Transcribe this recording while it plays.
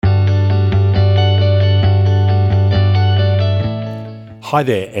Hi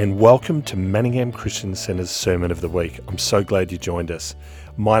there, and welcome to Manningham Christian Centre's Sermon of the Week. I'm so glad you joined us.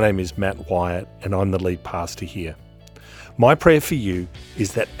 My name is Matt Wyatt, and I'm the lead pastor here. My prayer for you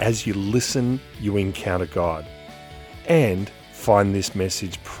is that as you listen, you encounter God and find this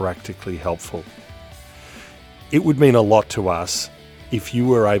message practically helpful. It would mean a lot to us if you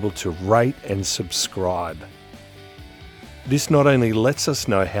were able to rate and subscribe. This not only lets us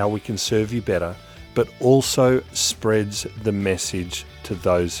know how we can serve you better, but also spreads the message to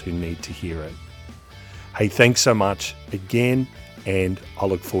those who need to hear it. Hey, thanks so much again, and I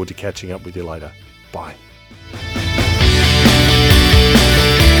look forward to catching up with you later. Bye.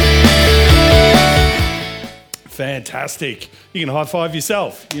 Fantastic. You can high five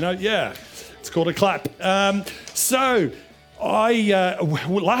yourself, yeah. It's called a clap.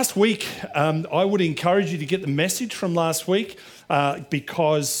 Last week, I would encourage you to get the message from last week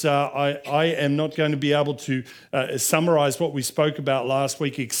because I am not going to be able to summarize what we spoke about last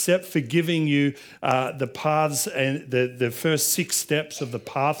week except for giving you the paths and the first 6 steps of the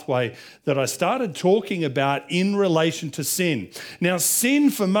pathway that I started talking about in relation to sin. Now, sin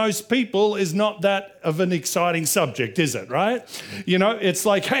for most people is not that of an exciting subject, is it, right? It's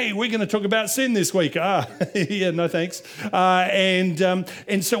like, hey, we're going to talk about sin this week. Yeah, no thanks.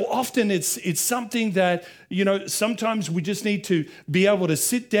 And so often it's something that, sometimes we just need to be able to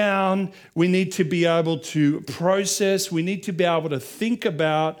sit down. We need to be able to process. We need to be able to think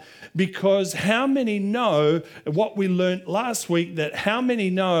about, because how many know what we learned last week, that how many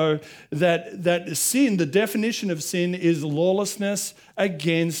know that sin, the definition of sin is lawlessness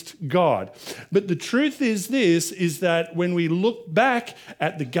against God. But the truth is this, is that when we look back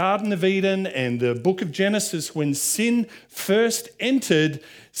at the Garden of Eden and the book of Genesis, when sin first entered,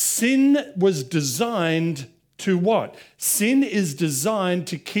 sin was designed to what? Sin is designed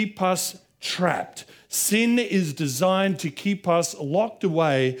to keep us trapped. Sin is designed to keep us locked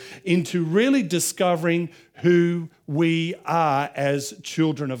away into really discovering who we are as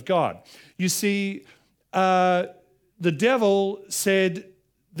children of God. You see, the devil said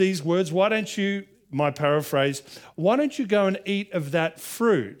these words, my paraphrase, why don't you go and eat of that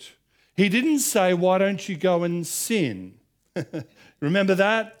fruit? He didn't say, why don't you go and sin? Remember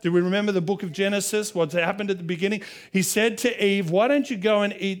that? Do we remember the book of Genesis, what happened at the beginning? He said to Eve, why don't you go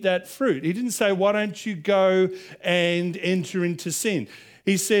and eat that fruit? He didn't say, why don't you go and enter into sin?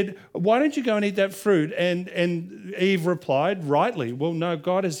 He said, why don't you go and eat that fruit? And Eve replied, rightly, well, no,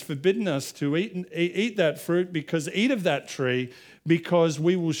 God has forbidden us to eat that fruit, eat of that tree, because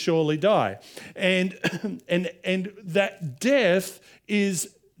we will surely die. And that death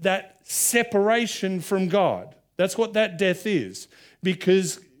is that separation from God. That's what that death is,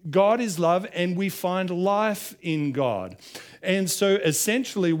 because God is love and we find life in God. And so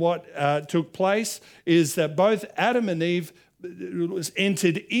essentially what took place is that both Adam and Eve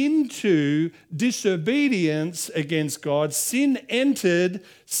entered into disobedience against God. Sin entered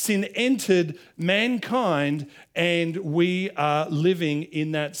mankind, and we are living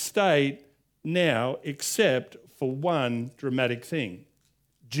in that state now, except for one dramatic thing.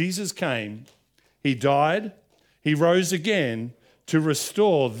 Jesus came, he died, he rose again to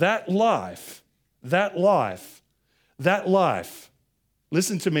restore that life,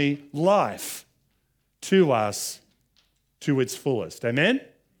 listen to me, life to us to its fullest. Amen?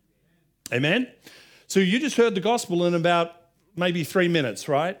 Amen? So you just heard the gospel in about maybe 3 minutes,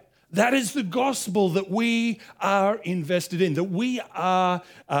 right? That is the gospel that we are invested in, that we are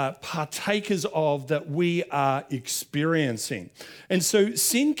partakers of, that we are experiencing. And so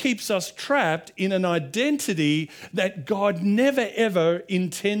sin keeps us trapped in an identity that God never, ever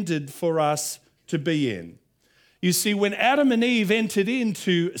intended for us to be in. You see, when Adam and Eve entered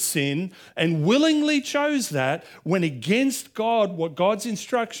into sin and willingly chose that, went against God, what God's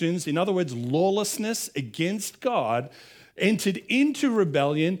instructions, in other words, lawlessness against God, entered into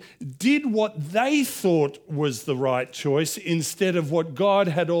rebellion, did what they thought was the right choice instead of what God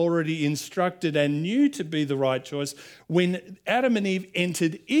had already instructed and knew to be the right choice. When Adam and Eve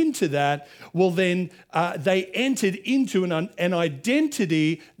entered into that, well then they entered into an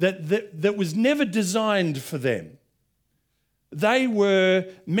identity that was never designed for them. They were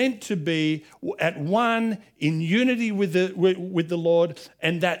meant to be at one in unity with the Lord,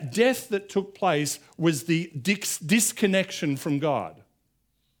 and that death that took place was the disconnection from God.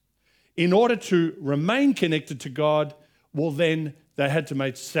 In order to remain connected to God, well then they had to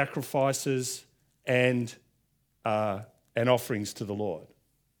make sacrifices and offerings to the Lord.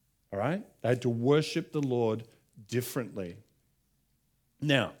 All right? They had to worship the Lord differently.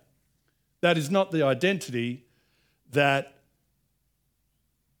 Now, that is not the identity that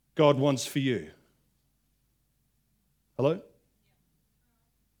God wants for you. Hello?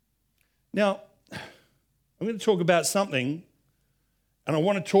 Now, I'm going to talk about something, and I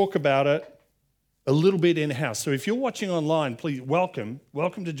want to talk about it a little bit in-house. So if you're watching online, please welcome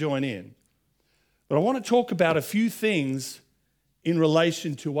to join in. But I want to talk about a few things in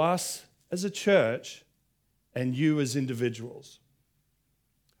relation to us as a church and you as individuals.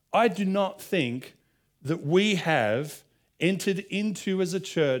 I do not think that we have entered into as a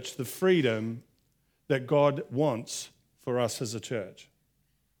church the freedom that God wants for us as a church.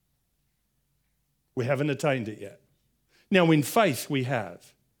 We haven't attained it yet. Now, in faith, we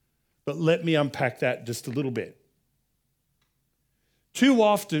have. But let me unpack that just a little bit. Too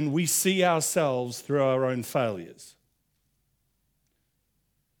often, we see ourselves through our own failures.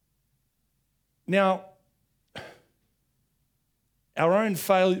 Now, our own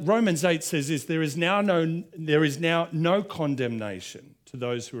failure, Romans 8 says this, there is now no condemnation to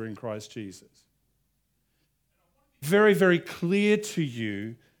those who are in Christ Jesus. Very, very clear to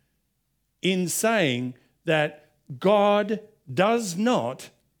you in saying that God does not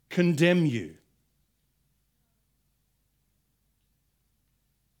condemn you.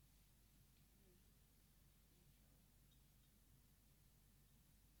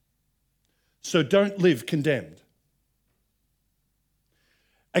 So don't live condemned.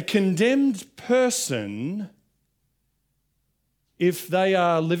 A condemned person, if they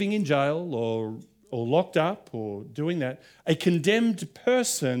are living in jail or locked up or doing that, a condemned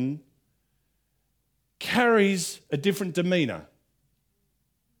person carries a different demeanor.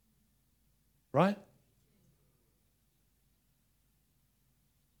 Right?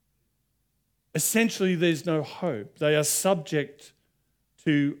 Essentially, there's no hope. They are subject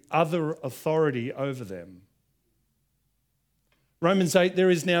to other authority over them. Romans 8,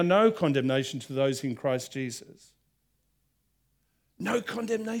 there is now no condemnation to those in Christ Jesus. No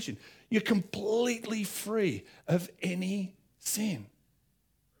condemnation. You're completely free of any sin.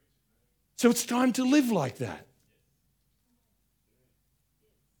 So it's time to live like that.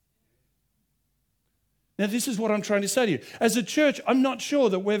 Now, this is what I'm trying to say to you. As a church, I'm not sure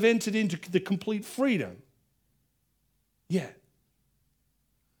that we've entered into the complete freedom yet.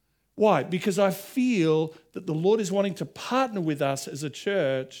 Why? Because I feel that the Lord is wanting to partner with us as a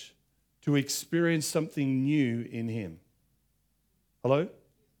church to experience something new in Him. Hello?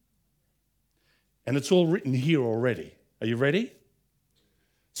 And it's all written here already. Are you ready?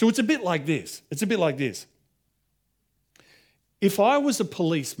 So it's a bit like this. If I was a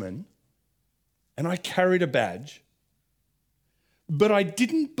policeman and I carried a badge, but I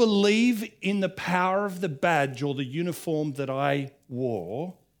didn't believe in the power of the badge or the uniform that I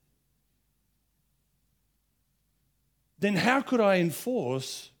wore, then how could I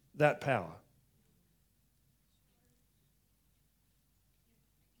enforce that power?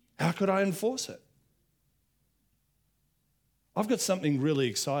 How could I enforce it? I've got something really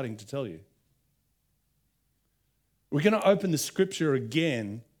exciting to tell you. We're going to open the scripture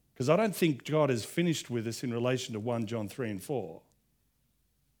again because I don't think God is finished with us in relation to 1 John 3 and 4.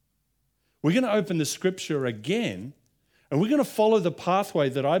 We're going to open the scripture again and we're going to follow the pathway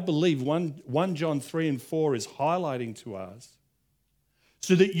that I believe 1 John 3 and 4 is highlighting to us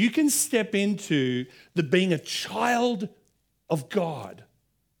so that you can step into being a child of God.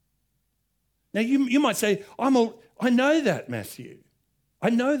 Now, you might say, I know that, Matthew. I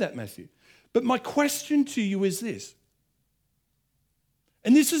know that, Matthew. But my question to you is this.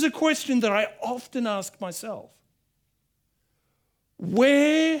 And this is a question that I often ask myself.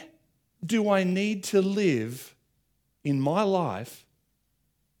 Where do I need to live in my life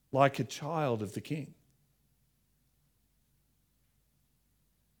like a child of the King?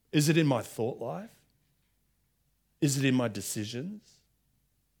 Is it in my thought life? Is it in my decisions?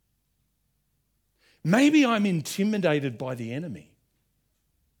 Maybe I'm intimidated by the enemy.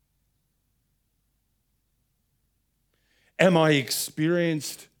 Am I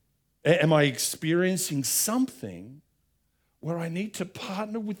experiencing something where I need to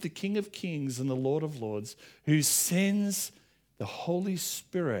partner with the King of Kings and the Lord of Lords who sends the Holy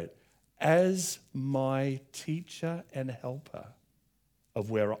Spirit as my teacher and helper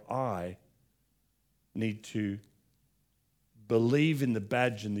of where I need to believe in the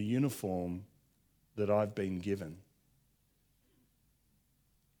badge and the uniform that I've been given?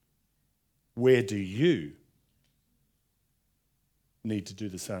 Where do you need to do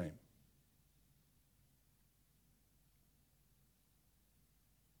the same?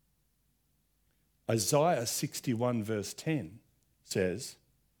 Isaiah 61 verse 10 says,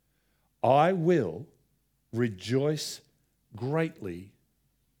 I will rejoice greatly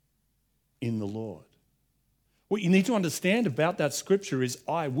in the Lord. What you need to understand about that scripture is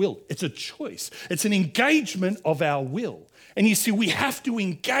I will. It's a choice. It's an engagement of our will. And you see, we have to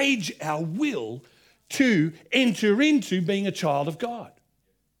engage our will to enter into being a child of God.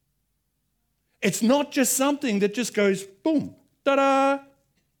 It's not just something that just goes, boom, ta-da.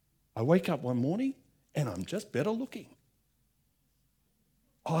 I wake up one morning and I'm just better looking.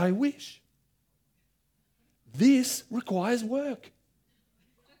 I wish. This requires work.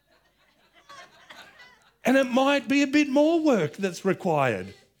 And it might be a bit more work that's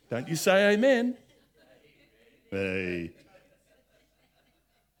required. Don't you say amen? Hey.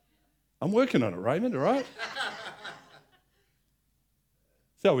 I'm working on it, Raymond, all right?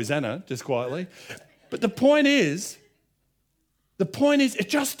 So is Anna, just quietly. But the point is, it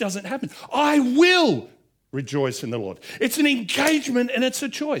just doesn't happen. I will rejoice in the Lord. It's an engagement and it's a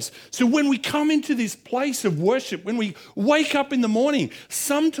choice. So when we come into this place of worship, when we wake up in the morning,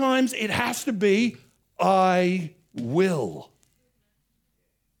 sometimes it has to be, I will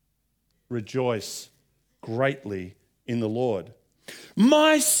rejoice greatly in the Lord.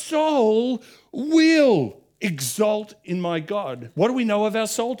 My soul will exalt in my God. What do we know of our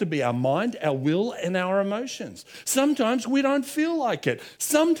soul to be? Our mind, our will, and our emotions. Sometimes we don't feel like it.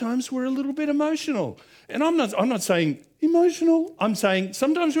 Sometimes we're a little bit emotional. And I'm not saying emotional. I'm saying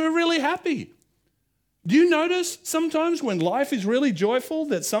sometimes we're really happy. Do you notice sometimes when life is really joyful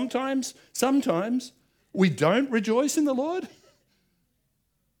that sometimes we don't rejoice in the Lord?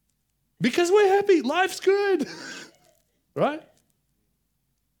 Because we're happy. Life's good. Right?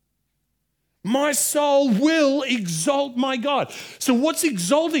 My soul will exalt my God. So what's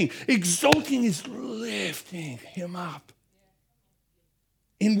exalting? Exalting is lifting him up.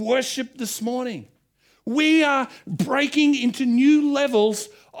 In worship this morning, we are breaking into new levels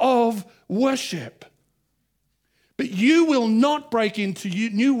of worship. But you will not break into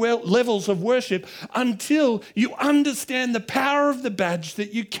new levels of worship until you understand the power of the badge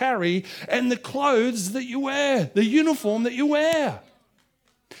that you carry and the clothes that you wear, the uniform that you wear.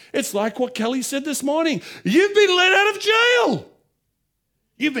 It's like what Kelly said this morning. You've been let out of jail.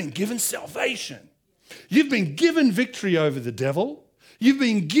 You've been given salvation. You've been given victory over the devil. You've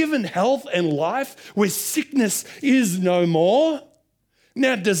been given health and life where sickness is no more.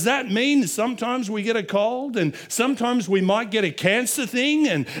 Now, does that mean sometimes we get a cold and sometimes we might get a cancer thing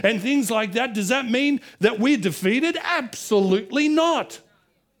and things like that? Does that mean that we're defeated? Absolutely not.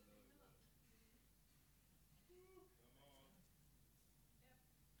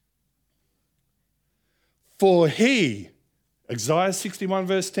 For he, Isaiah 61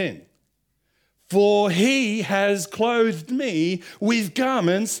 verse 10, for he has clothed me with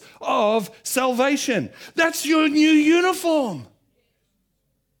garments of salvation. That's your new uniform.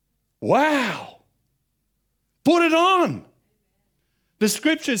 Wow. Put it on. The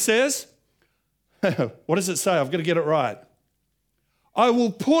scripture says, what does it say? I've got to get it right. I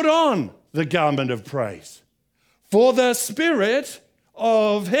will put on the garment of praise, for the spirit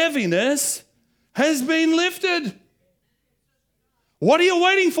of heaviness has been lifted. What are you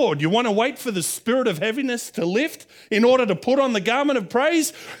waiting for? Do you want to wait for the spirit of heaviness to lift in order to put on the garment of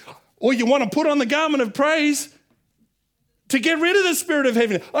praise? Or you want to put on the garment of praise to get rid of the spirit of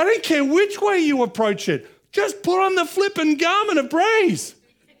heaviness? I don't care which way you approach it. Just put on the flipping garment of praise.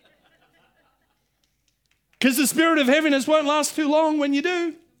 Because the spirit of heaviness won't last too long when you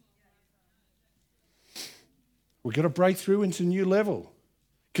do. We've got to break through into a new level.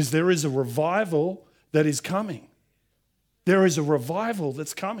 Because there is a revival that is coming. There is a revival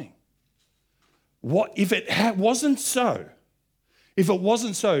that's coming. What if it wasn't so? If it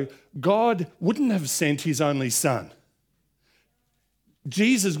wasn't so, God wouldn't have sent his only son.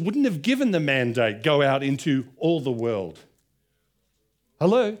 Jesus wouldn't have given the mandate, go out into all the world.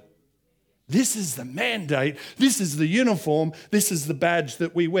 Hello? This is the mandate. This is the uniform. This is the badge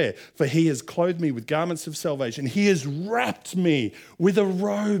that we wear. For he has clothed me with garments of salvation. He has wrapped me with a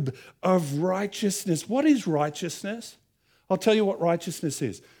robe of righteousness. What is righteousness? I'll tell you what righteousness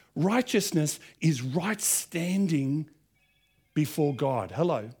is. Righteousness is right standing before God.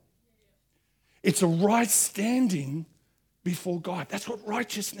 Hello. It's a right standing before God. That's what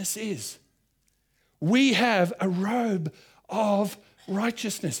righteousness is. We have a robe of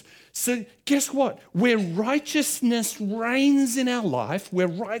righteousness. So guess what? Where righteousness reigns in our life, where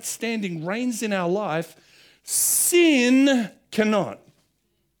right standing reigns in our life, sin cannot.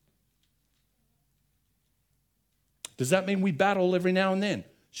 Does that mean we battle every now and then?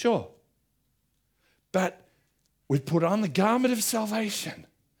 Sure. But we put on the garment of salvation.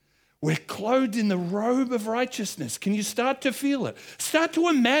 We're clothed in the robe of righteousness. Can you start to feel it? Start to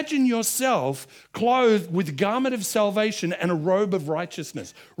imagine yourself clothed with the garment of salvation and a robe of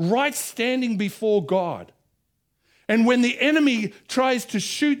righteousness, right standing before God. And when the enemy tries to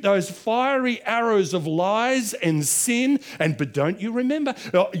shoot those fiery arrows of lies and sin, but don't you remember,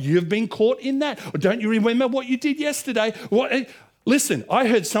 you've been caught in that. Or don't you remember what you did yesterday? Listen, I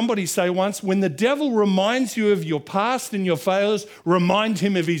heard somebody say once, when the devil reminds you of your past and your failures, remind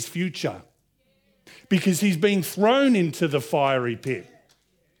him of his future. Because he's being thrown into the fiery pit.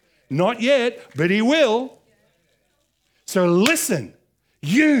 Not yet, but he will. So listen,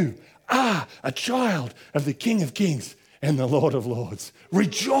 you are a child of the King of Kings and the Lord of Lords.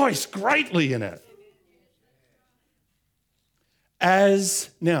 Rejoice greatly in it.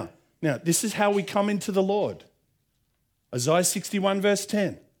 Now, this is how we come into the Lord. Isaiah 61 verse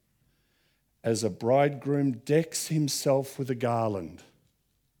 10. As a bridegroom decks himself with a garland.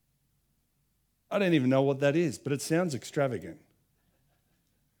 I don't even know what that is, but it sounds extravagant.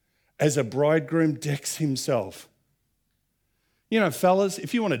 As a bridegroom decks himself. You know, fellas,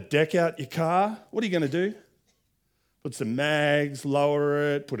 if you want to deck out your car, what are you going to do? Put some mags,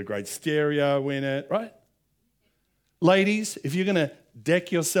 lower it, put a great stereo in it, right? Ladies, if you're going to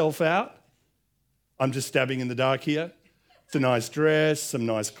deck yourself out, I'm just stabbing in the dark here. It's a nice dress, some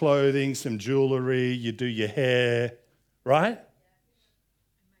nice clothing, some jewelry, you do your hair, right?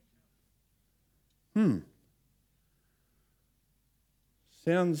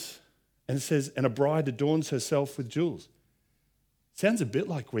 Sounds, and it says, and a bride adorns herself with jewels. Sounds a bit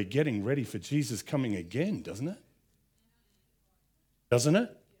like we're getting ready for Jesus coming again, doesn't it? Doesn't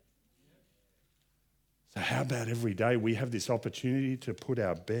it? So how about every day we have this opportunity to put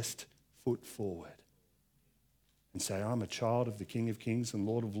our best foot forward and say, I'm a child of the King of Kings and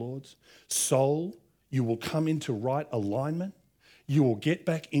Lord of Lords. Soul, you will come into right alignment. You will get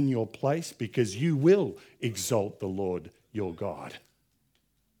back in your place because you will exalt the Lord your God.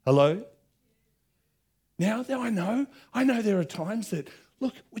 Hello? Now I know there are times that,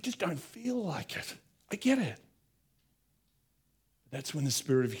 look, we just don't feel like it. I get it. That's when the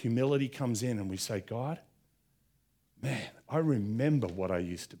spirit of humility comes in and we say, God, man, I remember what I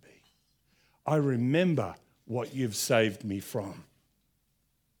used to be. I remember what you've saved me from.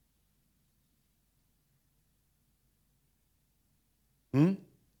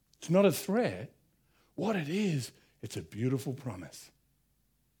 It's not a threat. What it is, it's a beautiful promise.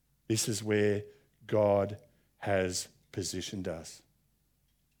 This is where God has positioned us.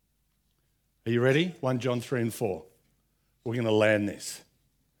 Are you ready? 1 John 3 and 4. We're going to land this.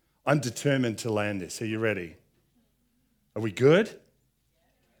 I'm determined to land this. Are you ready? Are we good?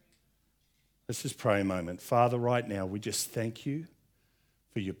 Let's just pray a moment. Father, right now, we just thank you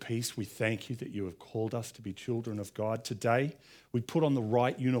for your peace. We thank you that you have called us to be children of God. Today, we put on the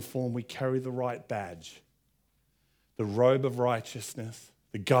right uniform. We carry the right badge, the robe of righteousness,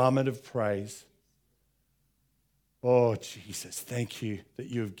 the garment of praise. Oh, Jesus, thank you that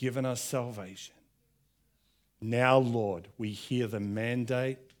you have given us salvation. Now, Lord, we hear the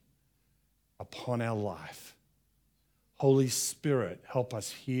mandate upon our life. Holy Spirit, help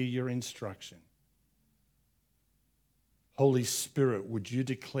us hear your instruction. Holy Spirit, would you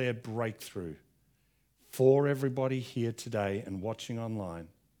declare breakthrough for everybody here today and watching online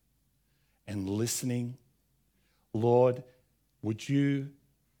and listening? Lord, would you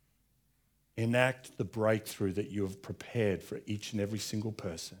enact the breakthrough that you have prepared for each and every single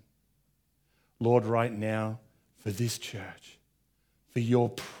person? Lord, right now, for this church, for your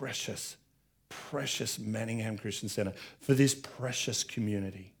precious Manningham Christian Center, for this precious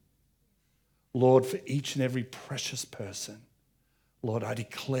community. Lord, for each and every precious person, Lord, I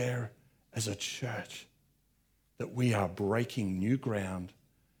declare as a church that we are breaking new ground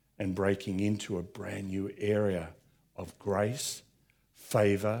and breaking into a brand new area of grace,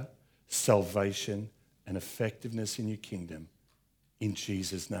 favor, salvation, and effectiveness in your kingdom. In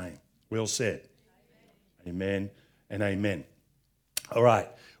Jesus' name. We all said, amen and amen. All right,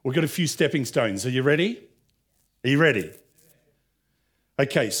 we've got a few stepping stones. Are you ready? Are you ready?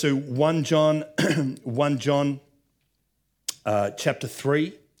 Okay, so 1 John chapter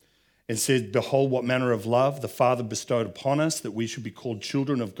 3, it says, behold, what manner of love the Father bestowed upon us, that we should be called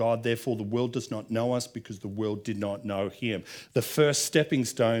children of God. Therefore, the world does not know us because the world did not know him. The first stepping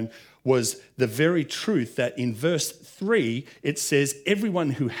stone was the very truth that in verse 3, it says,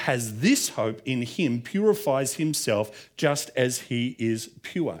 everyone who has this hope in him purifies himself just as he is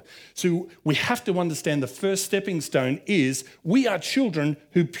pure. So we have to understand the first stepping stone is we are children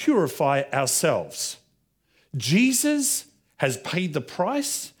who purify ourselves. Jesus has paid the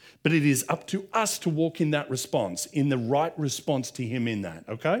price, but it is up to us to walk in that response, in the right response to him in that,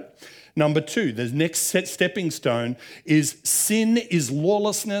 okay? Number 2, the next stepping stone is sin is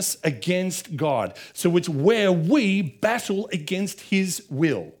lawlessness against God. So it's where we battle against his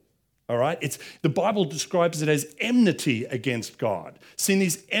will, All right? The Bible describes it as enmity against God. Sin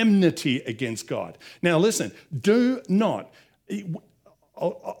is enmity against God. Now listen, do not,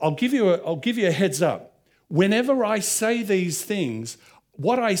 I'll give you a heads up. Whenever I say these things,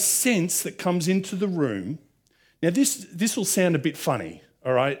 what I sense that comes into the room, now this will sound a bit funny,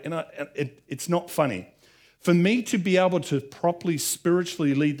 all right? And it's not funny. For me to be able to properly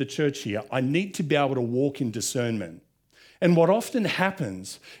spiritually lead the church here, I need to be able to walk in discernment. And what often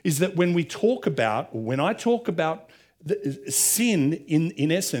happens is that when I talk about sin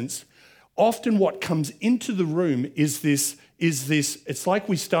in essence, often what comes into the room is this, it's like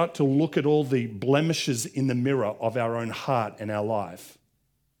we start to look at all the blemishes in the mirror of our own heart and our life.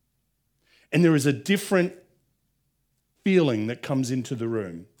 And there is a different feeling that comes into the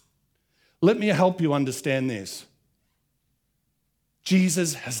room. Let me help you understand this.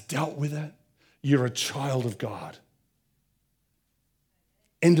 Jesus has dealt with it. You're a child of God.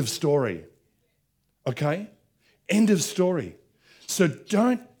 End of story. Okay? End of story. So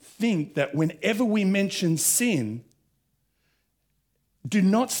don't think that whenever we mention sin, do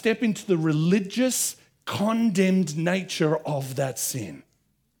not step into the religious, condemned nature of that sin.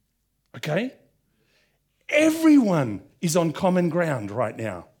 Okay? Everyone is on common ground right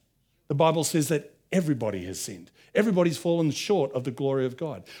now. The Bible says that everybody has sinned. Everybody's fallen short of the glory of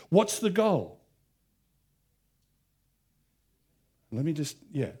God. What's the goal?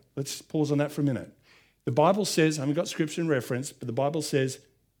 Let's pause on that for a minute. The Bible says, I haven't got scripture and reference, but the Bible says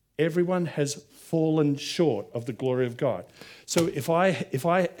everyone has fallen short of the glory of God. So if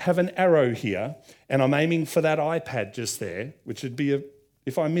I have an arrow here and I'm aiming for that iPad just there, which would be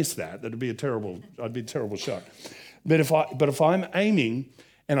if I miss that'd be I'd be a terrible shot. But if I'm aiming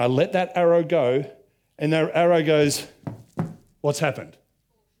and I let that arrow go and that arrow goes, what's happened?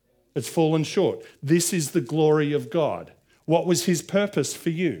 It's fallen short. This is the glory of God. What was his purpose for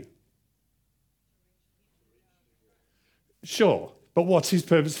you? Sure, but what's his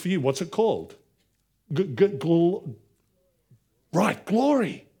purpose for you? What's it called? Right,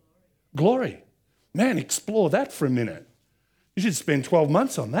 glory. Glory. Man, explore that for a minute. You should spend 12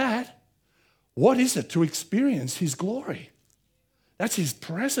 months on that. What is it to experience his glory? That's his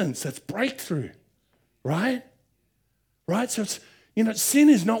presence. That's breakthrough, right? Right? So sin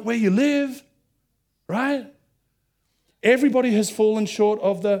is not where you live, right? Everybody has fallen short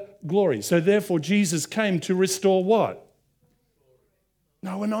of the glory. So therefore, Jesus came to restore what?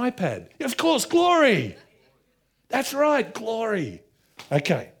 No, an iPad. Of course, glory. That's right, glory.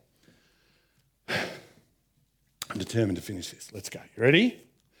 Okay. I'm determined to finish this. Let's go. You ready?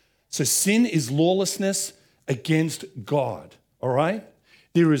 So sin is lawlessness against God, all right?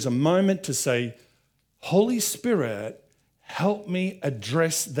 There is a moment to say, Holy Spirit, help me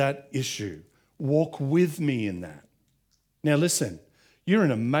address that issue. Walk with me in that. Now listen, you're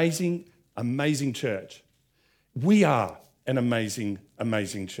an amazing, amazing church. We are an amazing,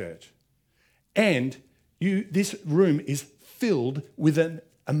 amazing church. And this room is filled with an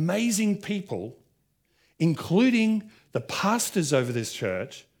amazing people, including the pastors over this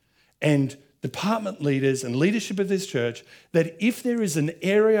church and department leaders and leadership of this church, that if there is an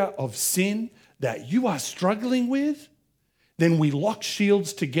area of sin that you are struggling with, then we lock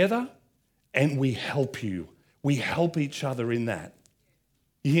shields together and we help you. We help each other in that.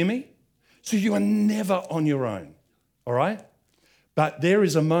 You hear me? So you are never on your own, all right? But there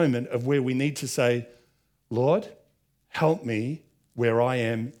is a moment of where we need to say, Lord, help me where I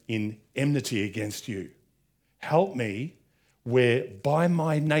am in enmity against you. Help me where by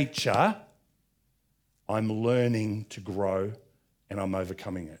my nature I'm learning to grow and I'm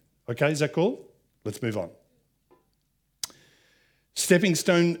overcoming it. Okay, is that cool? Let's move on. Stepping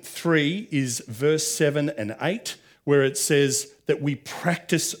stone 3 is verse 7 and 8, where it says that we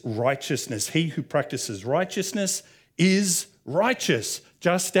practice righteousness. He who practices righteousness is righteous,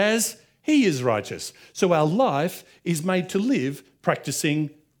 just as he is righteous. So our life is made to live practicing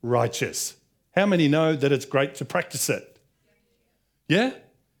righteous. How many know that it's great to practice it? Yeah?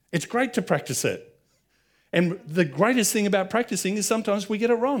 It's great to practice it. And the greatest thing about practicing is sometimes we get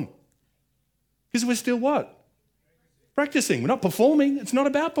it wrong. Because we're still what? Practicing. We're not performing. It's not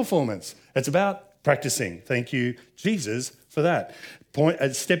about performance. It's about practicing. Thank you, Jesus, for that.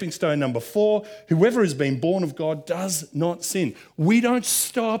 Stepping stone number 4, whoever has been born of God does not sin. We don't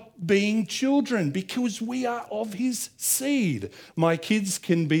stop being children because we are of his seed. My kids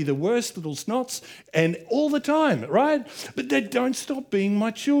can be the worst little snots and all the time, right? But they don't stop being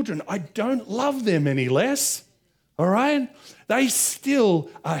my children. I don't love them any less, all right? They still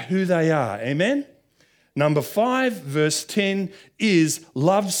are who they are, amen? Number 5, verse 10 is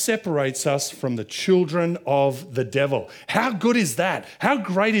love separates us from the children of the devil. How good is that? How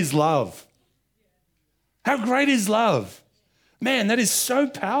great is love? How great is love? Man, that is so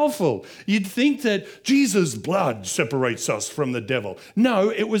powerful. You'd think that Jesus' blood separates us from the devil. No,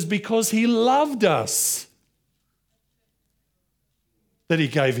 it was because he loved us that he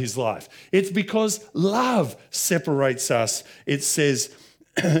gave his life. It's because love separates us. It says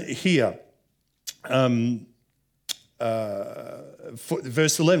here, verse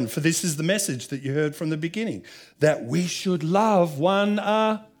 11, for this is the message that you heard from the beginning, that we should love one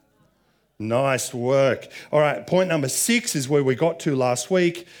another. Nice work. All right, point number 6 is where we got to last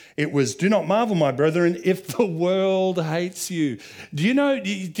week. It was, do not marvel, my brethren, if the world hates you. Do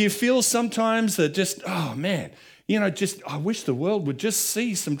you feel sometimes that just, oh man, I wish the world would just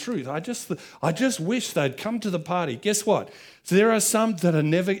see some truth. I just wish they'd come to the party. Guess what? So there are some that are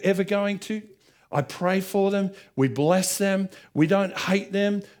never, ever going to. I pray for them. We bless them. We don't hate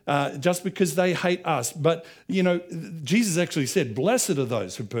them just because they hate us. But, Jesus actually said, blessed are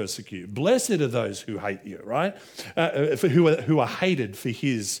those who persecute you. Blessed are those who hate you, right? Who are hated for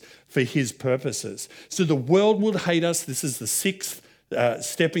his purposes. So the world will hate us. This is the 6th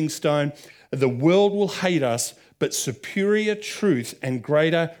stepping stone. The world will hate us, but superior truth and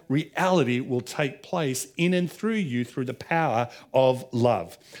greater reality will take place in and through you through the power of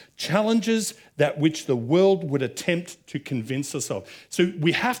love. Challenges that which the world would attempt to convince us of. So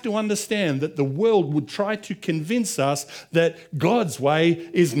we have to understand that the world would try to convince us that God's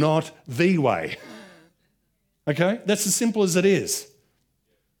way is not the way. Okay? That's as simple as it is.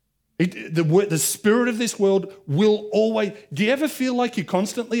 The spirit of this world will always... Do you ever feel like you're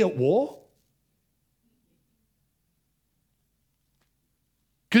constantly at war?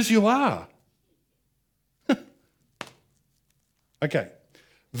 Because you are. Okay,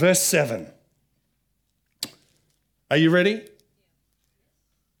 verse 7. Are you ready?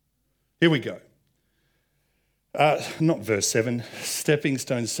 Here we go. Not verse 7, stepping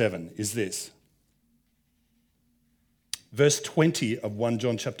stone 7 is this. Verse 20 of 1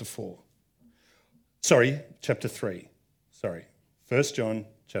 John chapter 4. Chapter 3. 1 John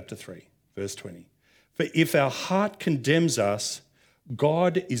chapter 3, verse 20. For if our heart condemns us,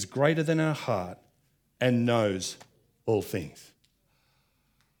 God is greater than our heart and knows all things.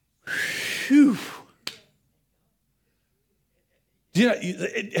 Phew.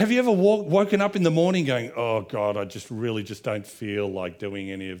 Have you ever woken up in the morning going, oh God, I really don't feel like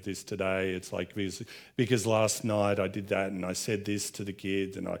doing any of this today. It's like because last night I did that and I said this to the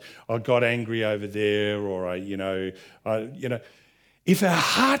kids and I got angry over there, or if our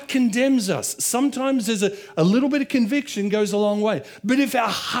heart condemns us, sometimes there's a little bit of conviction goes a long way. But if our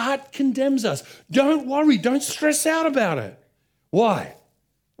heart condemns us, don't worry, don't stress out about it. Why?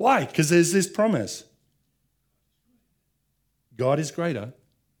 Why? Because there's this promise. God is greater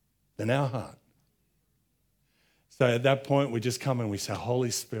than our heart. So at that point, we just come and we say, Holy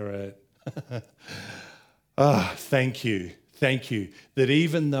Spirit, thank you that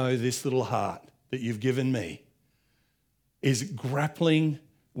even though this little heart that you've given me is grappling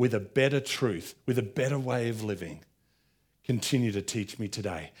with a better truth, with a better way of living, continue to teach me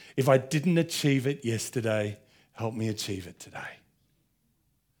today. If I didn't achieve it yesterday, help me achieve it today.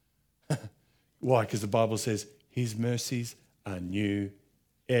 Why? Because the Bible says his mercies are new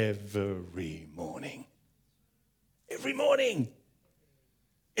every morning. Every morning.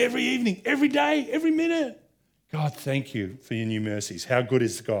 Every evening. Every day. Every minute. God, thank you for your new mercies. How good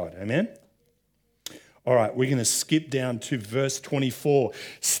is God? Amen? All right, we're going to skip down to verse 24.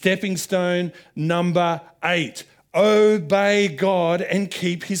 Stepping stone number 8. Obey God and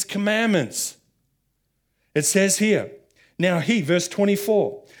keep his commandments. It says here, verse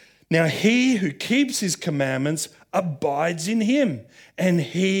 24. Now he who keeps his commandments abides in him. And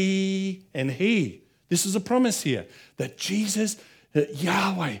he, this is a promise here, that Jesus,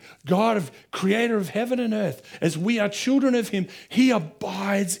 Yahweh, God, creator of heaven and earth, as we are children of him, he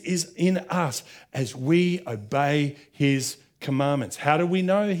abides in us as we obey his commandments. How do we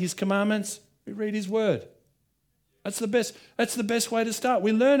know his commandments? We read his word. That's the best way to start.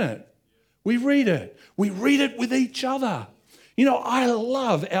 We learn it. We read it. We read it with each other. I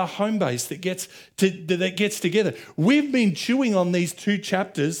love our home base that gets together. We've been chewing on these 2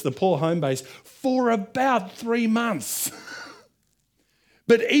 chapters, the Paul home base, for about 3 months.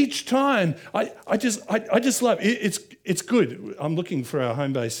 But each time, I just love it. It's good. I'm looking for our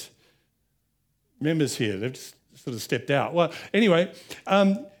home base members here. They've just sort of stepped out. Well, anyway,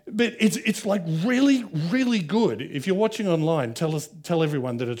 but it's like really, really good. If you're watching online, tell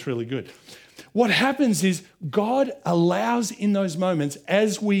everyone that it's really good. What happens is God allows in those moments,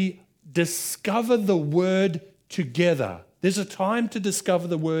 as we discover the word together. There's a time to discover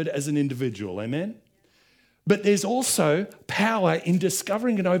the word as an individual, amen? But there's also power in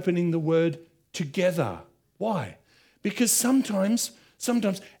discovering and opening the word together. Why? Because sometimes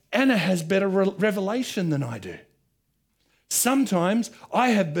Anna has better revelation than I do. Sometimes I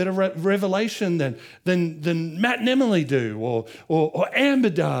have better revelation than Matt and Emily do, or Amber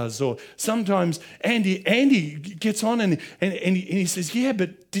does, or sometimes Andy gets on and he says, yeah,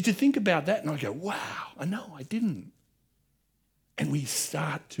 but did you think about that? And I go, wow, I know, I didn't. And we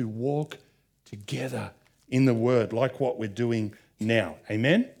start to walk together in the word, like what we're doing now.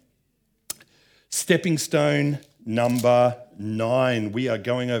 Amen? Stepping stone number 9. We are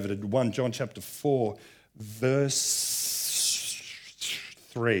going over to 1 John chapter 4, verse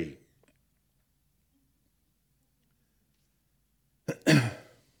 3.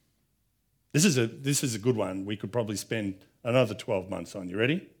 This is a good one. We could probably spend another 12 months on. You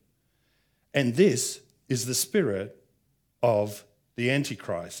ready? And this is the spirit of the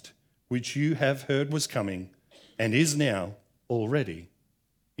Antichrist, which you have heard was coming and is now already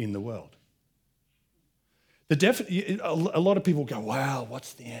in the world. A lot of people go, wow,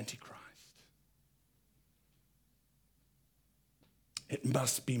 what's the Antichrist? It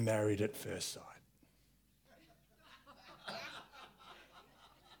must be married at first sight.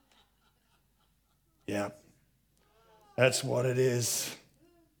 Yeah, that's what it is.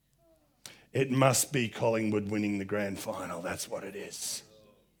 It must be Collingwood winning the grand final. That's what it is.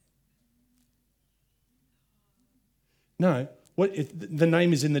 No, the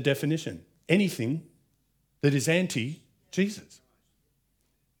name is in the definition. Anything that is anti-Jesus.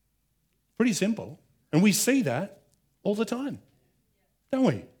 Pretty simple. And we see that all the time, don't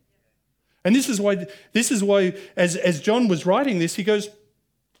we? And this is why as John was writing this, he goes,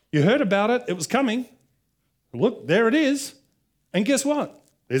 you heard about it, it was coming. Look, there it is. And guess what?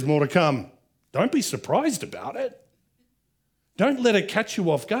 There's more to come. Don't be surprised about it. Don't let it catch you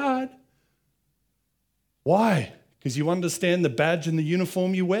off guard. Why? Because you understand the badge and the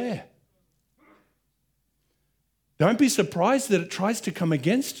uniform you wear. Don't be surprised that it tries to come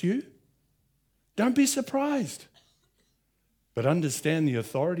against you. Don't be surprised. But understand the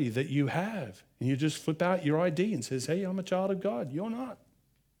authority that you have. And you just flip out your ID and says, hey, I'm a child of God. You're not.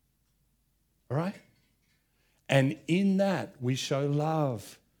 All right? And in that, we show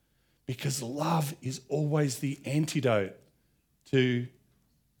love. Because love is always the antidote to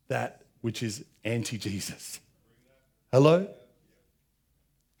that which is anti-Jesus. Hello?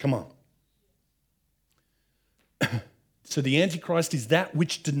 Come on. So the Antichrist is that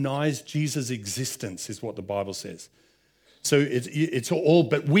which denies Jesus' existence, is what the Bible says. So it's all,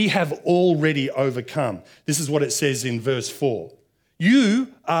 but we have already overcome. This is what it says in verse 4. You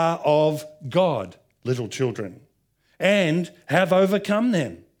are of God, little children, and have overcome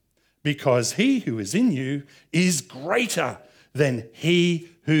them, because he who is in you is greater than he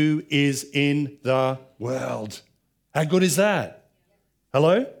who is in the world. How good is that?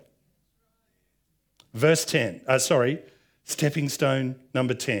 Hello? Verse 10, stepping stone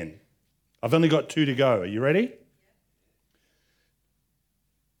number 10. I've only got 2 to go. Are you ready?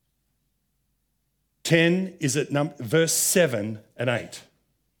 10 is at verse 7 and 8.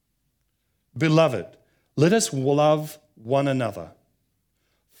 Beloved, let us love one another,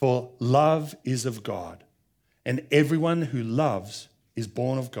 for love is of God, and everyone who loves is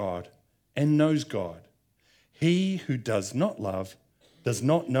born of God and knows God. He who does not love does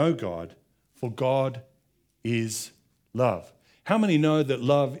not know God, for God is love. How many know that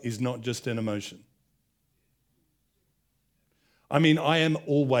love is not just an emotion? I mean, I am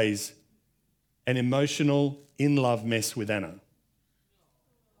always an emotional, in-love mess with Anna.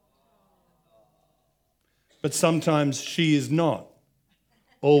 But sometimes she is not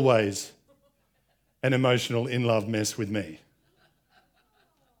always an emotional, in-love mess with me.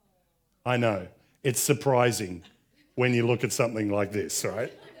 I know. It's surprising when you look at something like this,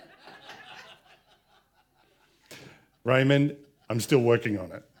 right? Raymond, I'm still working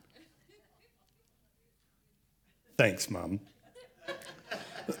on it. Thanks, Mum.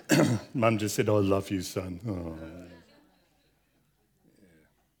 Mum just said, I love you, son. Oh.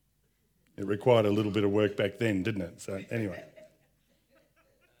 Yeah. It required a little bit of work back then, didn't it? So anyway.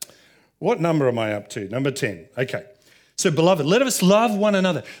 What number am I up to? Number 10. Okay. So beloved, let us love one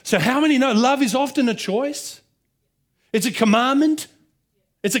another. So how many know love is often a choice? It's a commandment.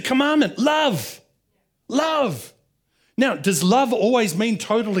 It's a commandment. Love. Love. Now, does love always mean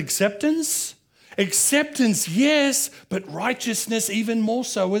total acceptance? Acceptance, yes, but righteousness even more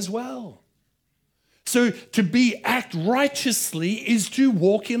so as well. So to act righteously is to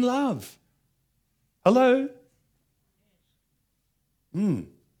walk in love. Hello?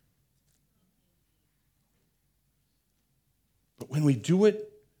 when we do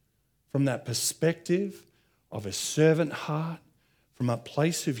it from that perspective of a servant heart, from a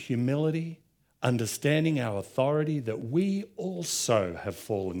place of humility, understanding our authority, that we also have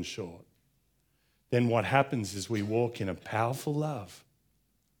fallen short, then what happens is we walk in a powerful love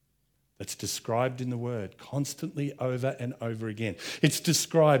that's described in the Word constantly over and over again. It's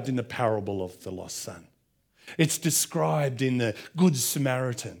described in the parable of the lost son. It's described in the Good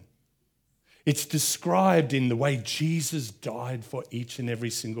Samaritan. It's described in the way Jesus died for each and every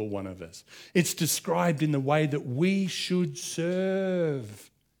single one of us. It's described in the way that we should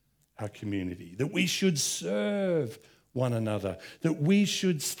serve our community, that we should serve one another, that we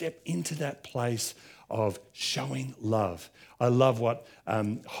should step into that place of showing love. I love what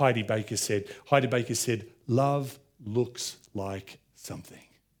Heidi Baker said. Heidi Baker said, love looks like something.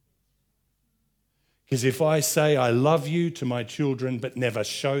 Because if I say I love you to my children but never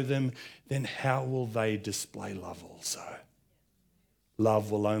show them, then how will they display love also?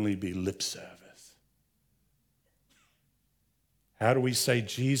 Love will only be lip service. How do we say,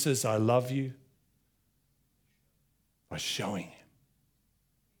 Jesus, I love you? By showing him.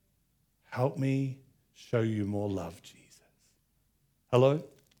 Help me show you more love, Jesus. Hello?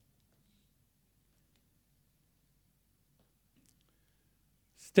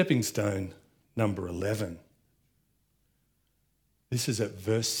 Stepping stone number 11. This is at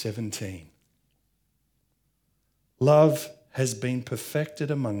verse 17. Love has been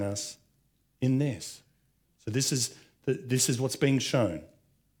perfected among us in this. So this is what's being shown.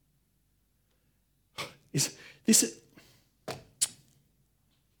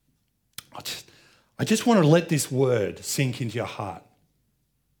 I just want to let this word sink into your heart.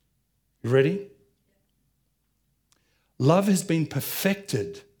 You ready? Love has been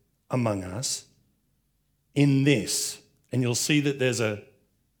perfected among us in this. And you'll see that there's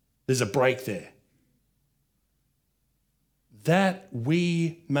a break there. That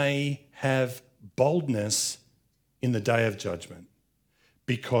we may have boldness in the day of judgment.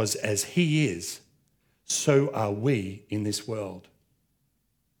 Because as he is, so are we in this world.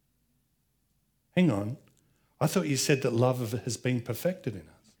 Hang on. I thought you said that love has been perfected in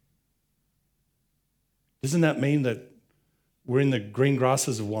us. Doesn't that mean that we're in the green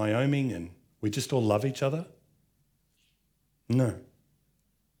grasses of Wyoming and we just all love each other? No.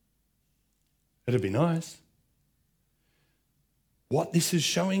 It'd be nice. What this is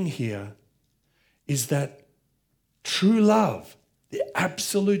showing here is that true love, the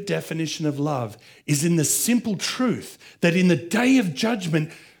absolute definition of love, is in the simple truth that in the day of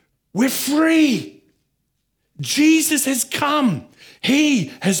judgment, we're free. Jesus has come.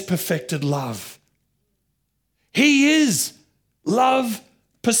 He has perfected love. He is love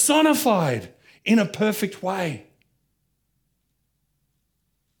personified in a perfect way.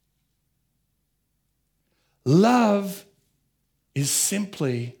 Love is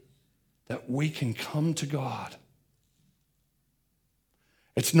simply that we can come to God.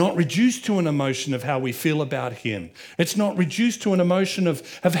 It's not reduced to an emotion of how we feel about him. It's not reduced to an emotion of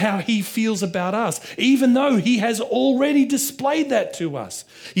how he feels about us, even though he has already displayed that to us.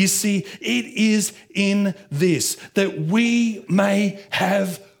 You see, it is in this that we may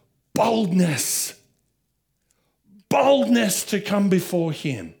have boldness to come before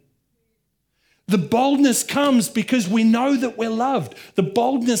him. The boldness comes because we know that we're loved. The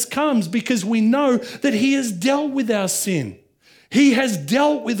boldness comes because we know that he has dealt with our sin. He has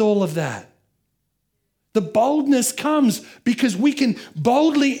dealt with all of that. The boldness comes because we can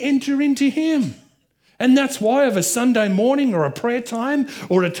boldly enter into him. And that's why of a Sunday morning or a prayer time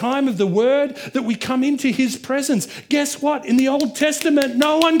or a time of the word that we come into his presence. Guess what? In the Old Testament,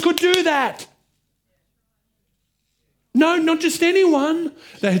 no one could do that. No, not just anyone.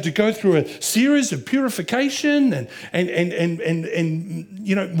 They had to go through a series of purification and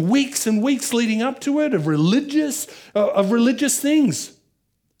you know, weeks and weeks leading up to it of religious things.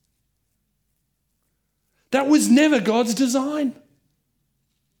 That was never God's design.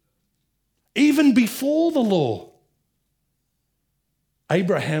 Even before the law,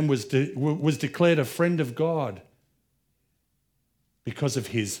 Abraham was declared a friend of God because of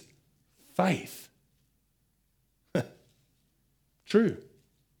his faith. True.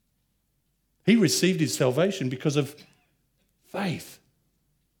 He received his salvation because of faith.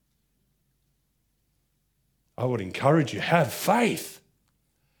 I would encourage you, have faith.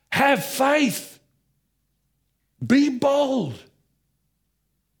 Have faith. Be bold.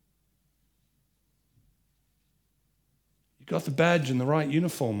 You got the badge and the right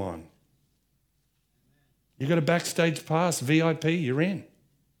uniform on. You got a backstage pass, VIP, you're in.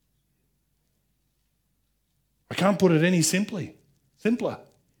 I can't put it any simpler.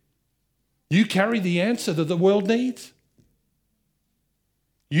 You carry the answer that the world needs.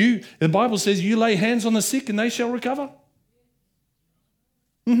 The Bible says you lay hands on the sick and they shall recover.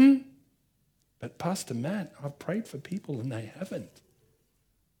 But Pastor Matt, I've prayed for people and they haven't.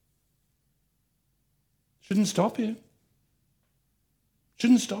 Shouldn't stop you.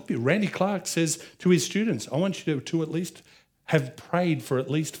 Shouldn't stop you. Randy Clark says to his students, I want you to at least have prayed for at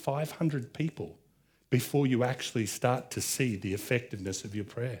least 500 people before you actually start to see the effectiveness of your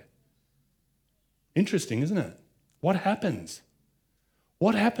prayer. Interesting, isn't it? What happens?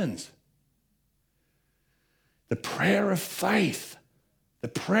 What happens? The prayer of faith. The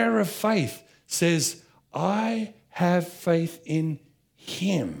prayer of faith says, I have faith in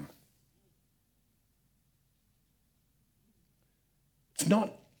him. It's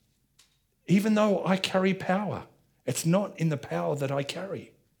not, even though I carry power, it's not in the power that I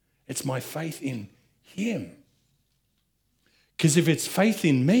carry. It's my faith in him. Because if it's faith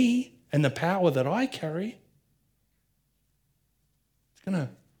in me and the power that I carry, it's going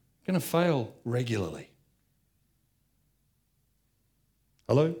to fail regularly.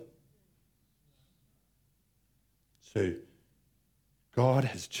 Hello? So God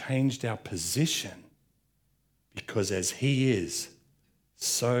has changed our position because as he is,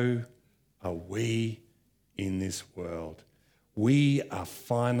 so are we in this world. We are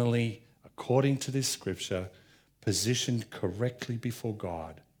finally, according to this scripture, positioned correctly before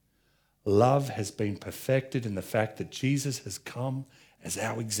God. Love has been perfected in the fact that Jesus has come as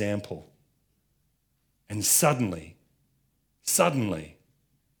our example. And suddenly,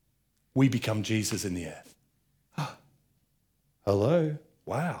 we become Jesus in the earth. Hello?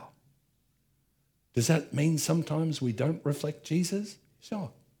 Wow. Does that mean sometimes we don't reflect Jesus?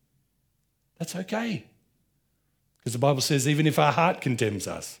 Sure. That's okay. Because the Bible says even if our heart condemns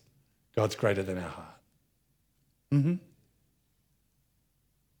us, God's greater than our heart.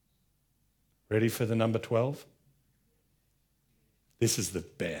 Ready for the number 12? This is the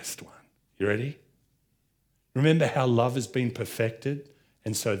best one. You ready? Remember how love has been perfected,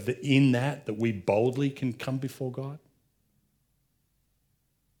 and so in that we boldly can come before God?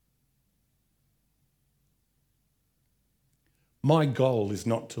 My goal is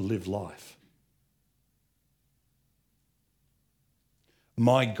not to live life.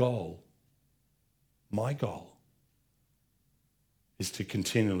 My goal is to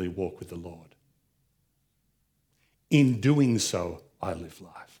continually walk with the Lord. In doing so, I live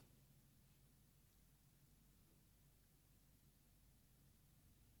life.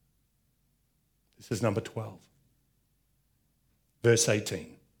 This is number 12. Verse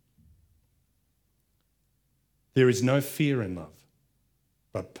 18. There is no fear in love,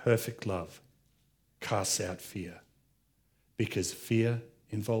 but perfect love casts out fear, because fear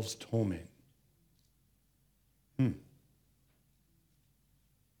involves torment.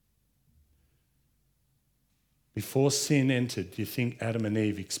 Before sin entered, do you think Adam and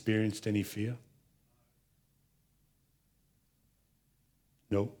Eve experienced any fear?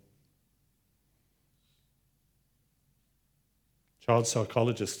 No. Child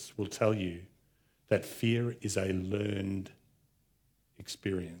psychologists will tell you that fear is a learned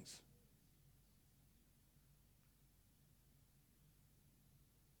experience.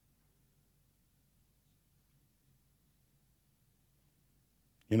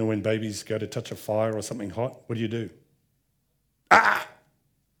 You know when babies go to touch a fire or something hot, what do? Ah!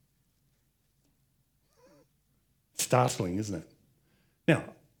 Startling, isn't it? Now,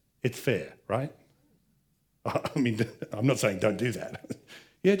 it's fair, right? I mean, I'm not saying don't do that.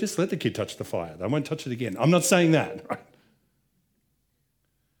 Yeah, just let the kid touch the fire. They won't touch it again. I'm not saying that, right?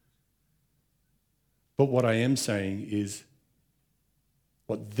 But what I am saying is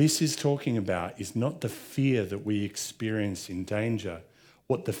what this is talking about is not the fear that we experience in danger.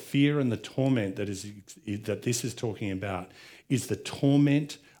 What the fear and the torment that this is talking about is the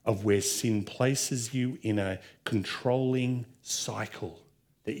torment of where sin places you in a controlling cycle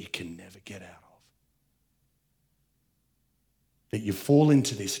that you can never get out of. That you fall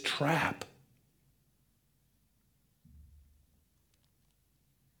into this trap.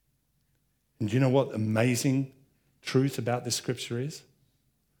 And do you know what amazing truth about this scripture is?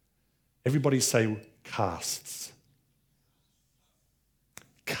 Everybody say casts.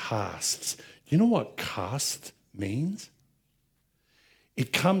 Casts. Do you know what cast means?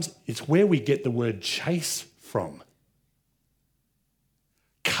 It's where we get the word chase from.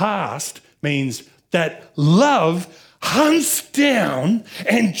 Cast means that love hunts down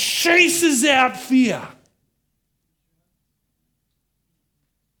and chases out fear.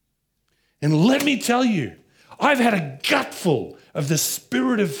 And let me tell you, I've had a gutful of the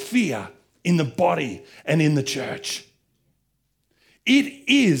spirit of fear in the body and in the church. It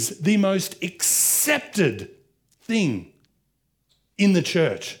is the most accepted thing in the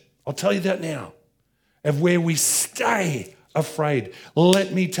church. I'll tell you that now. Of where we stay afraid.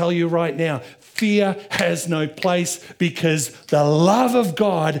 Let me tell you right now, fear has no place because the love of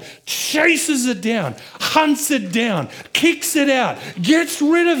God chases it down, hunts it down, kicks it out, gets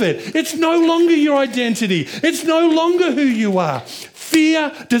rid of it. It's no longer your identity. It's no longer who you are.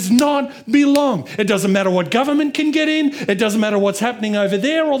 Fear does not belong. It doesn't matter what government can get in. It doesn't matter what's happening over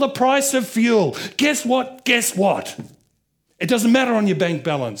there or the price of fuel. Guess what? Guess what? It doesn't matter on your bank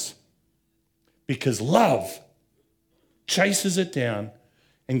balance because love chases it down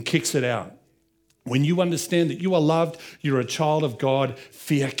and kicks it out. When you understand that you are loved, you're a child of God,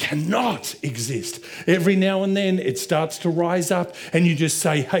 fear cannot exist. Every now and then it starts to rise up and you just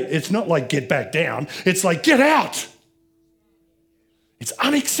say, hey, it's not like get back down. It's like get out. It's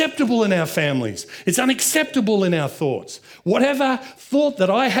unacceptable in our families. It's unacceptable in our thoughts. Whatever thought that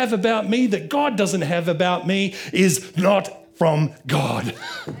I have about me that God doesn't have about me is not from God.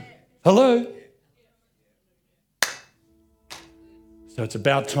 Hello? So it's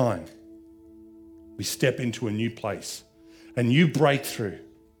about time we step into a new place, a new breakthrough.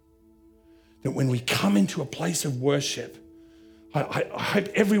 That when we come into a place of worship, I hope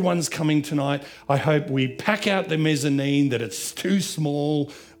everyone's coming tonight. I hope we pack out the mezzanine, that it's too small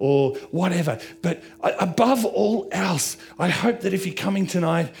or whatever. But above all else, I hope that if you're coming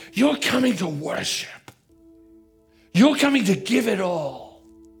tonight, you're coming to worship. You're coming to give it all.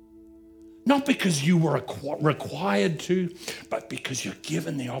 Not because you were required to, but because you're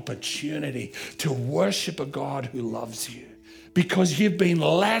given the opportunity to worship a God who loves you. Because you've been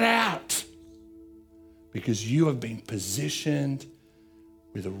let out. Because you have been positioned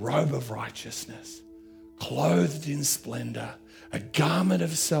with a robe of righteousness, clothed in splendor, a garment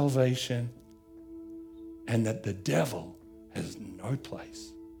of salvation, and that the devil has no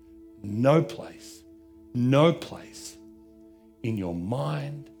place in your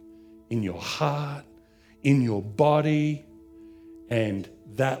mind, in your heart, in your body, and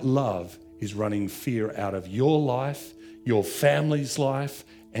that love is running fear out of your life, your family's life,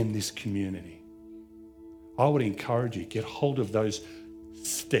 and this community. I would encourage you, get hold of those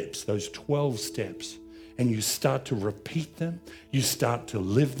steps, those 12 steps, and you start to repeat them, you start to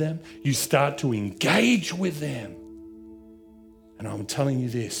live them, you start to engage with them. And I'm telling you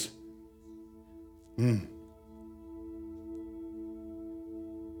this,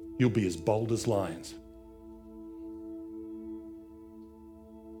 you'll be as bold as lions.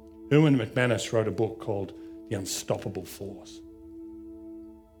 Erwin McManus wrote a book called The Unstoppable Force.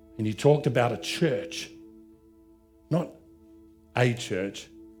 And he talked about a church, not a church,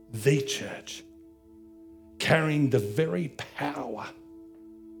 the church, carrying the very power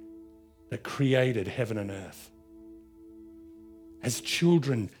that created heaven and earth. As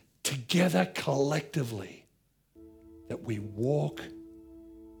children, together collectively, that we walk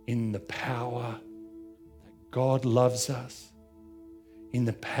in the power that God loves us, in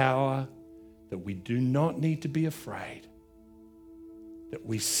the power that we do not need to be afraid, that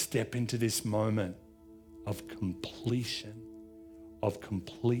we step into this moment of completion, of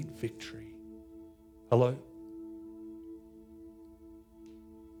complete victory. Hello?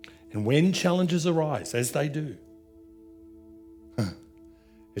 And when challenges arise, as they do,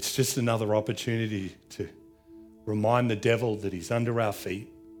 it's just another opportunity to remind the devil that he's under our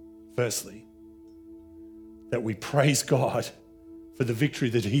feet, firstly, that we praise God for the victory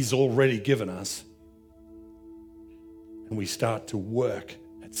that he's already given us, and we start to work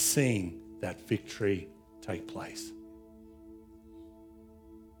at seeing that victory take place.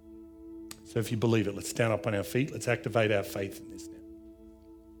 So if you believe it, let's stand up on our feet. Let's activate our faith in this now.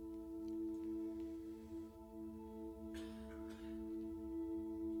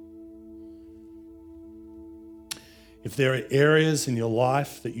 If there are areas in your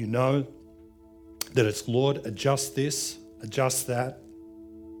life that you know that it's, Lord, adjust this, adjust that.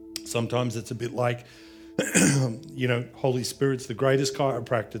 Sometimes it's a bit like, Holy Spirit's the greatest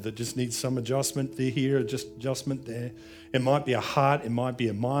chiropractor that just needs some adjustment here, just adjustment there. It might be a heart, it might be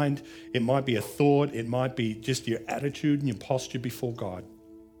a mind, it might be a thought, it might be just your attitude and your posture before God.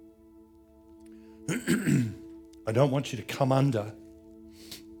 I don't want you to come under,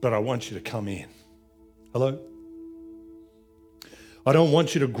 but I want you to come in. Hello? I don't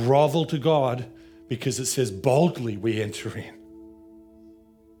want you to grovel to God because it says boldly we enter in.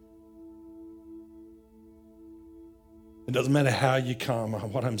 It doesn't matter how you come.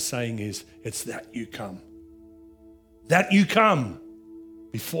 What I'm saying is, it's that you come. That you come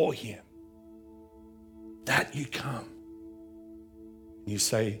before Him. That you come. And you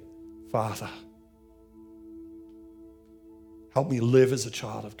say, Father, help me live as a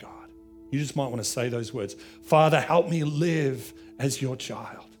child of God You just might want to say those words. Father, help me live as your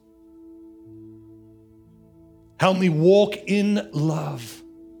child. Help me walk in love.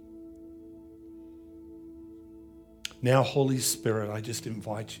 Now, Holy Spirit, I just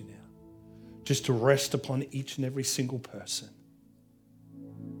invite you now just to rest upon each and every single person.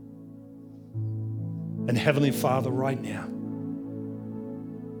 And Heavenly Father, right now,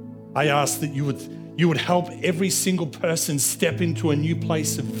 I ask that you would help every single person step into a new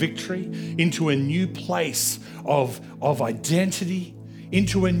place of victory, into a new place of identity,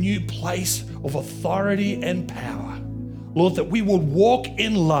 into a new place of authority and power. Lord, that we will walk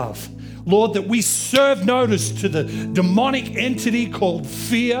in love. Lord, that we serve notice to the demonic entity called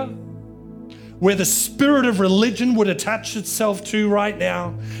fear, where the spirit of religion would attach itself to right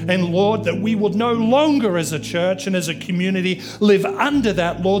now. And Lord, that we would no longer as a church and as a community live under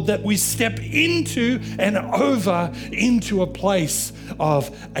that, Lord, that we step into and over into a place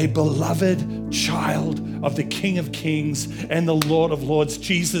of a beloved child of the King of Kings and the Lord of Lords.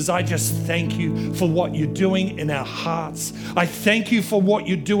 Jesus, I just thank you for what you're doing in our hearts. I thank you for what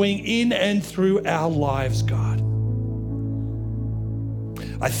you're doing in and through our lives, God.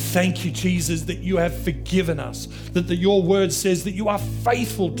 I thank you, Jesus, that you have forgiven us, that your word says that you are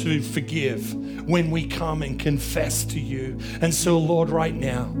faithful to forgive when we come and confess to you. And so, Lord, right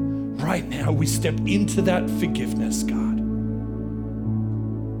now, we step into that forgiveness, God.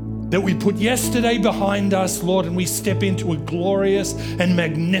 That we put yesterday behind us, Lord, and we step into a glorious and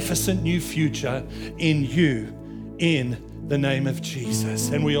magnificent new future in you, in the name of Jesus.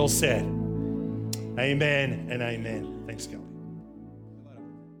 And we all said, amen and amen. Thanks, God.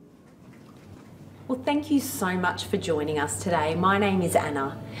 Well, thank you so much for joining us today. My name is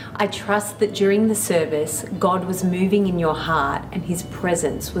Anna. I trust that during the service, God was moving in your heart and his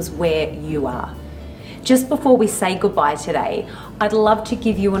presence was where you are. Just before we say goodbye today, I'd love to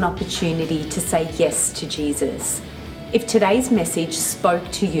give you an opportunity to say yes to Jesus. If today's message spoke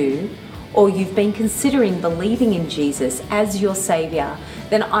to you, or you've been considering believing in Jesus as your Saviour,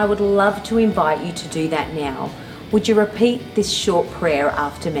 then I would love to invite you to do that now. Would you repeat this short prayer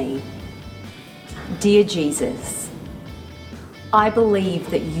after me? Dear Jesus, I believe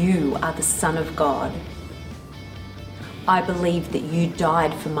that you are the Son of God. I believe that you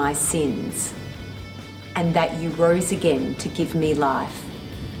died for my sins and that you rose again to give me life.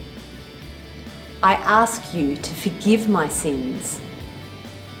 I ask you to forgive my sins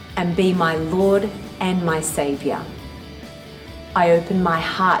and be my Lord and my Saviour. I open my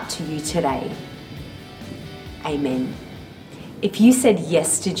heart to you today. Amen. If you said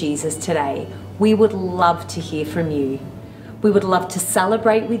yes to Jesus today, we would love to hear from you. We would love to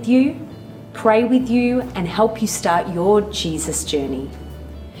celebrate with you, pray with you, and help you start your Jesus journey.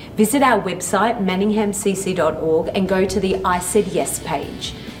 Visit our website, manninghamcc.org, and go to the I Said Yes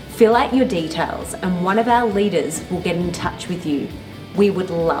page. Fill out your details, and one of our leaders will get in touch with you. We would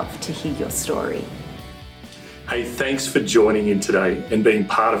love to hear your story. Hey, thanks for joining in today and being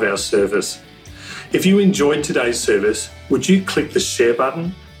part of our service. If you enjoyed today's service, would you click the share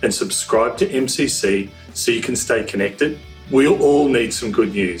button and subscribe to MCC so you can stay connected? We all need some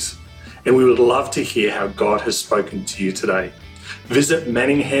good news, and we would love to hear how God has spoken to you today. Visit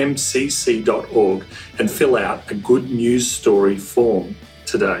manninghamcc.org and fill out a good news story form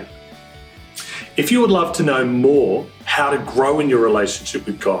today. If you would love to know more how to grow in your relationship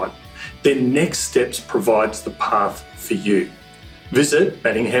with God, then Next Steps provides the path for you. Visit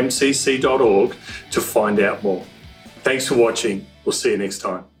manninghamcc.org to find out more. Thanks for watching. We'll see you next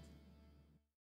time.